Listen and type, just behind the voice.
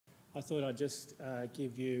I thought I'd just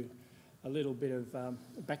give you a little bit of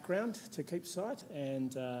background to KeepSight,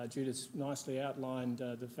 and Judith nicely outlined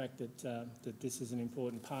the fact that this is an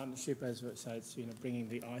important partnership. As I say, it's bringing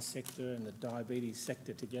the eye sector and the diabetes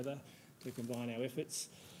sector together to combine our efforts.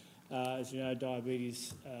 As you know,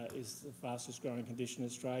 diabetes is the fastest growing condition in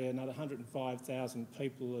Australia. Another 105,000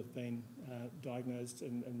 people have been diagnosed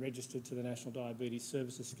and registered to the National Diabetes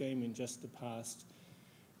Services Scheme in just the past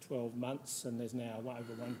 12 months, and there's now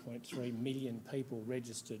over 1.3 million people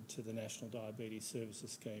registered to the National Diabetes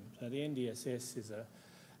Services Scheme. So the NDSS is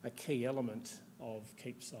a key element of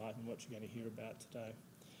KeepSight and what you're going to hear about today.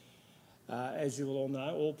 As you will all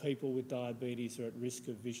know, all people with diabetes are at risk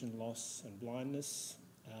of vision loss and blindness,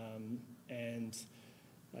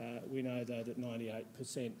 we know though that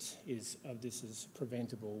 98% of this is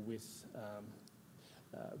preventable with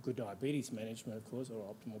good diabetes management, of course, or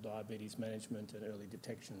optimal diabetes management and early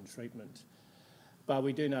detection and treatment. But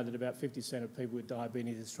we do know that about 50% of people with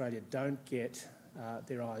diabetes in Australia don't get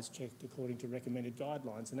their eyes checked according to recommended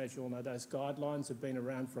guidelines. And as you all know, those guidelines have been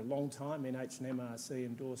around for a long time, NH and MRC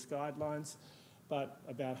endorsed guidelines, but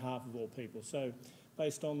about half of all people. So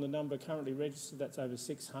based on the number currently registered, that's over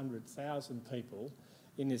 600,000 people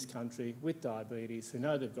in this country with diabetes who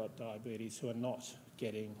know they've got diabetes who are not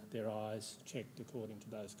getting their eyes checked according to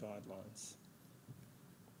those guidelines.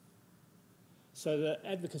 So the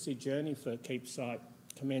advocacy journey for KeepSight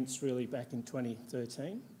commenced really back in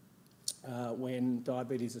 2013 when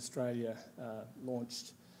Diabetes Australia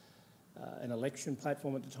launched an election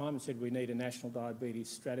platform at the time and said we need a national diabetes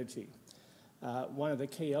strategy. One of the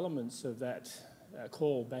key elements of that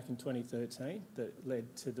call back in 2013 that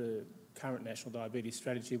led to the current national diabetes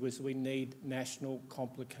strategy was we need national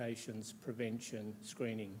complications prevention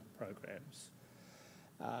screening programs.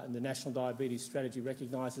 And the national diabetes strategy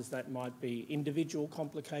recognises that might be individual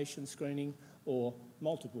complication screening or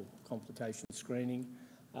multiple complication screening,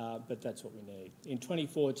 but that's what we need. In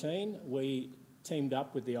 2014, we teamed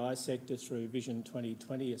up with the eye sector through Vision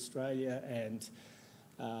 2020 Australia and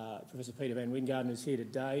Professor Peter Van Wingarden, who's here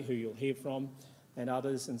today, who you'll hear from, and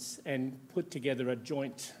others, and put together a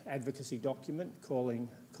joint advocacy document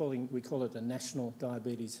we call it the National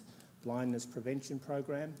Diabetes Blindness Prevention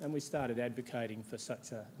Program, and we started advocating for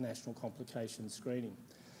such a national complication screening.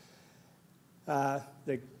 As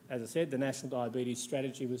I said, the National Diabetes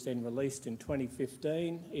Strategy was then released in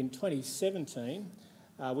 2015. In 2017,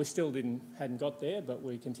 we still hadn't got there, but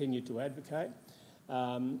we continued to advocate.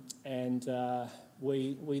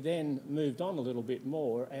 We then moved on a little bit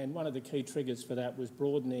more, and one of the key triggers for that was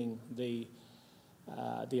broadening the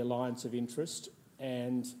alliance of interest,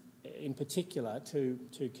 and in particular two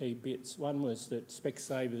key bits. One was that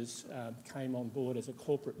Specsavers came on board as a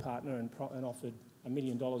corporate partner and offered $1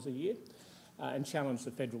 million a year and challenged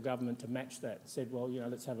the federal government to match that. Said, well,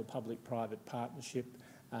 let's have a public-private partnership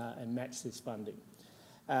and match this funding.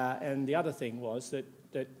 And the other thing was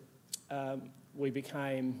that we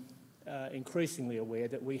became increasingly aware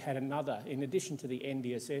that we had another, in addition to the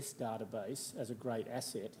NDSS database as a great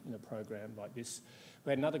asset in a program like this,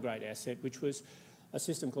 we had another great asset, which was a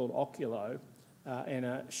system called Oculo and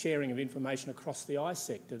a sharing of information across the eye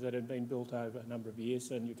sector that had been built over a number of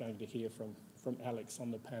years, and you're going to hear from Alex on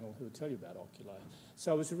the panel who will tell you about Oculo.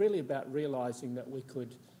 So it was really about realising that we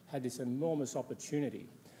had this enormous opportunity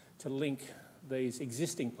to link these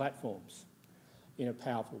existing platforms in a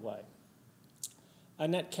powerful way.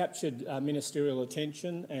 And that captured ministerial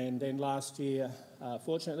attention, and then last year,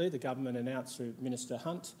 fortunately, the government announced through Minister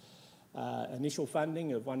Hunt initial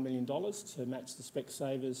funding of $1 million to match the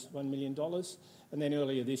Specsavers $1 million. And then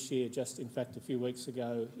earlier this year, just in fact a few weeks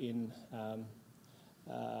ago in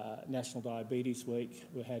National Diabetes Week,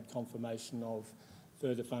 we had confirmation of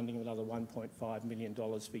further funding of another $1.5 million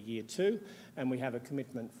for year 2, and we have a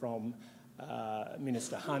commitment from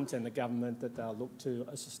Minister Hunt and the government that they'll look to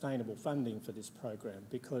a sustainable funding for this program,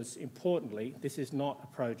 because importantly, this is not a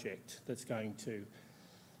project that's going to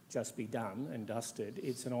just be done and dusted.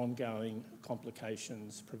 It's an ongoing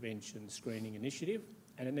complications prevention screening initiative,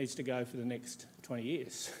 and it needs to go for the next 20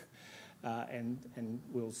 years and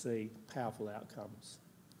we'll see powerful outcomes.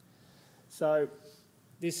 So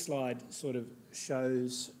this slide sort of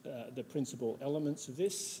shows the principal elements of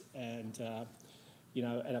this, and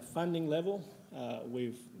at a funding level,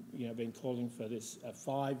 we've been calling for this a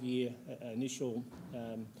 5-year initial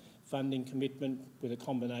funding commitment with a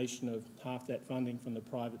combination of half that funding from the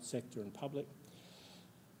private sector and public.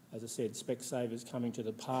 As I said, Specsavers coming to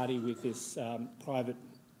the party with this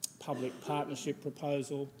private-public partnership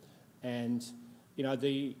proposal, and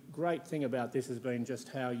the great thing about this has been just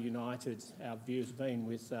how united our view has been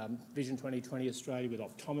with Vision 2020 Australia, with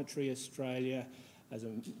Optometry Australia, as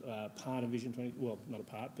a part of Vision 20, well, not a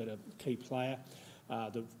part, but a key player.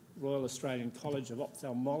 The Royal Australian College of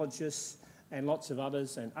Ophthalmologists and lots of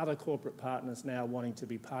others, and other corporate partners now wanting to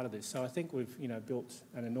be part of this. So I think we've built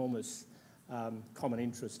an enormous common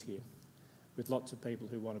interest here with lots of people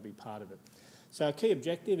who want to be part of it. So our key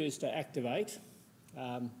objective is to activate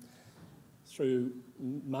through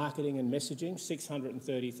marketing and messaging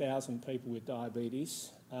 630,000 people with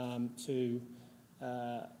diabetes to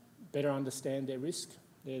better understand their risk.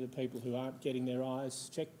 They're the people who aren't getting their eyes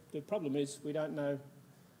checked. The problem is we don't know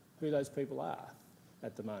who those people are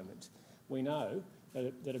at the moment. We know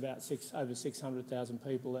that about over 600,000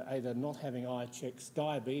 people are either not having eye checks,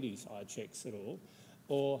 diabetes eye checks at all,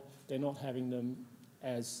 or they're not having them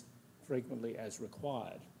as frequently as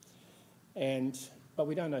required. But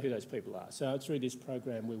we don't know who those people are. So through this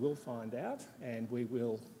program we will find out, and we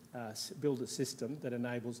will build a system that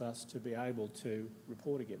enables us to be able to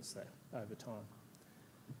report against that over time.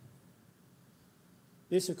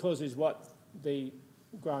 This, of course, is what the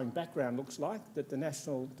growing background looks like, that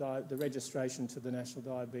the registration to the National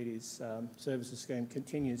Diabetes Services Scheme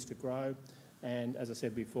continues to grow, and as I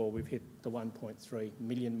said before, we've hit the 1.3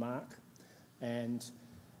 million mark, and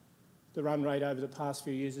the run rate over the past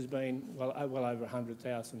few years has been well over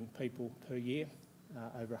 100,000 people per year,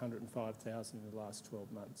 over 105,000 in the last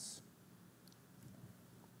 12 months.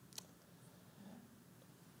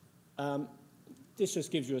 This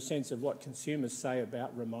just gives you a sense of what consumers say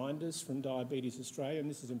about reminders from Diabetes Australia, and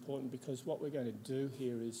this is important because what we're going to do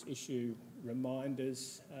here is issue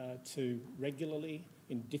reminders to regularly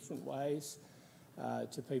in different ways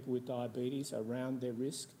to people with diabetes around their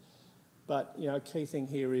risk. But a key thing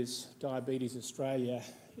here is Diabetes Australia,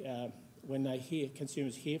 when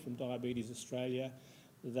consumers hear from Diabetes Australia,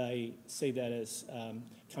 they see that as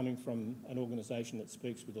coming from an organisation that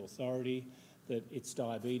speaks with authority, that it's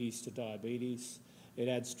diabetes to diabetes. It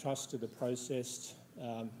adds trust to the process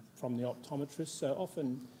from the optometrist. So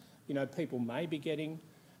often, people may be getting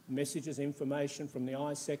messages, information from the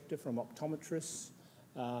eye sector, from optometrists,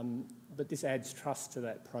 but this adds trust to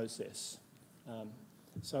that process.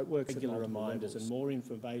 So it works regular reminders and more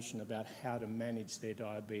information about how to manage their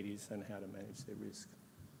diabetes and how to manage their risk.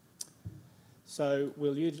 So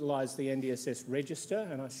we'll utilise the NDSS register,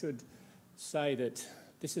 and I should say that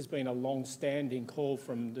this has been a long-standing call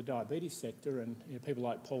from the diabetes sector, and people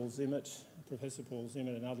like Paul Zimmet, Professor Paul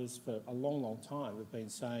Zimmet and others for a long, long time have been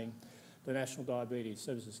saying the National Diabetes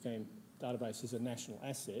Services Scheme database is a national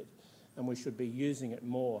asset, and we should be using it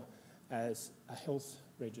more as a health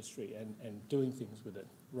registry and doing things with it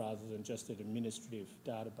rather than just an administrative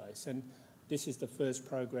database. And this is the first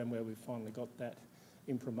program where we've finally got that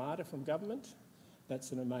imprimatur from government.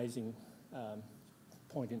 That's an amazing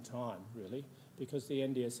point in time, really, because the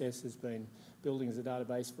NDSS has been building as a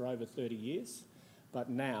database for over 30 years, but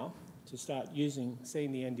now to start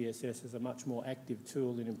seeing the NDSS as a much more active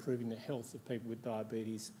tool in improving the health of people with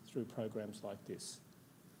diabetes through programs like this.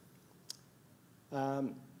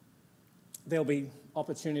 There'll be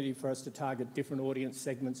opportunity for us to target different audience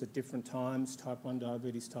segments at different times: type 1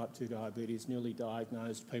 diabetes, type 2 diabetes, newly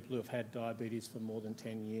diagnosed, people who have had diabetes for more than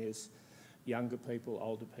 10 years, younger people,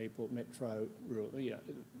 older people, metro, rural.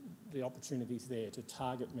 The opportunities there to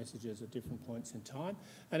target messages at different points in time,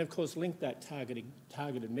 and of course link that targeted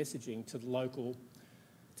messaging to the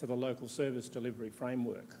local service delivery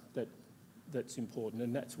framework that's important,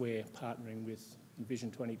 and that's where partnering with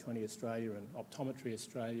Vision 2020 Australia and Optometry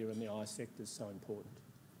Australia and the eye sector is so important.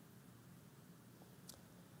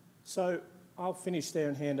 So I'll finish there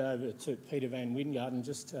and hand over to Peter van Wingard, and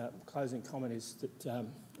just closing comment is that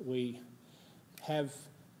we have,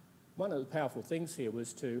 one of the powerful things here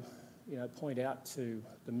was to point out to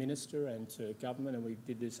the Minister and to government, and we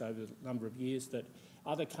did this over a number of years, that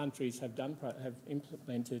other countries have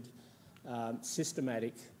implemented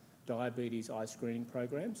systematic diabetes eye screening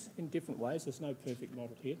programs in different ways. There's no perfect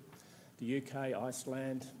model here. The UK,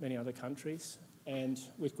 Iceland, many other countries, and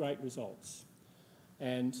with great results.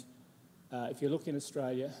 And if you look in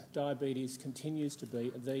Australia, diabetes continues to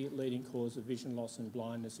be the leading cause of vision loss and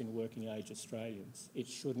blindness in working age Australians. It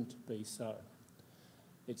shouldn't be so.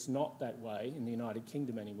 It's not that way in the United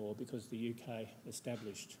Kingdom anymore because the UK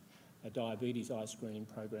established a diabetes eye screening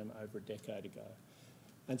program over a decade ago.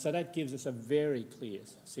 And so that gives us a very clear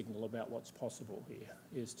signal about what's possible here,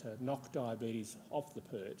 is to knock diabetes off the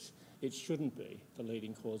perch. It shouldn't be the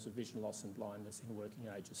leading cause of vision loss and blindness in working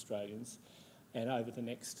age Australians. And over the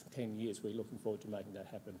next 10 years, we're looking forward to making that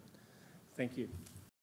happen. Thank you.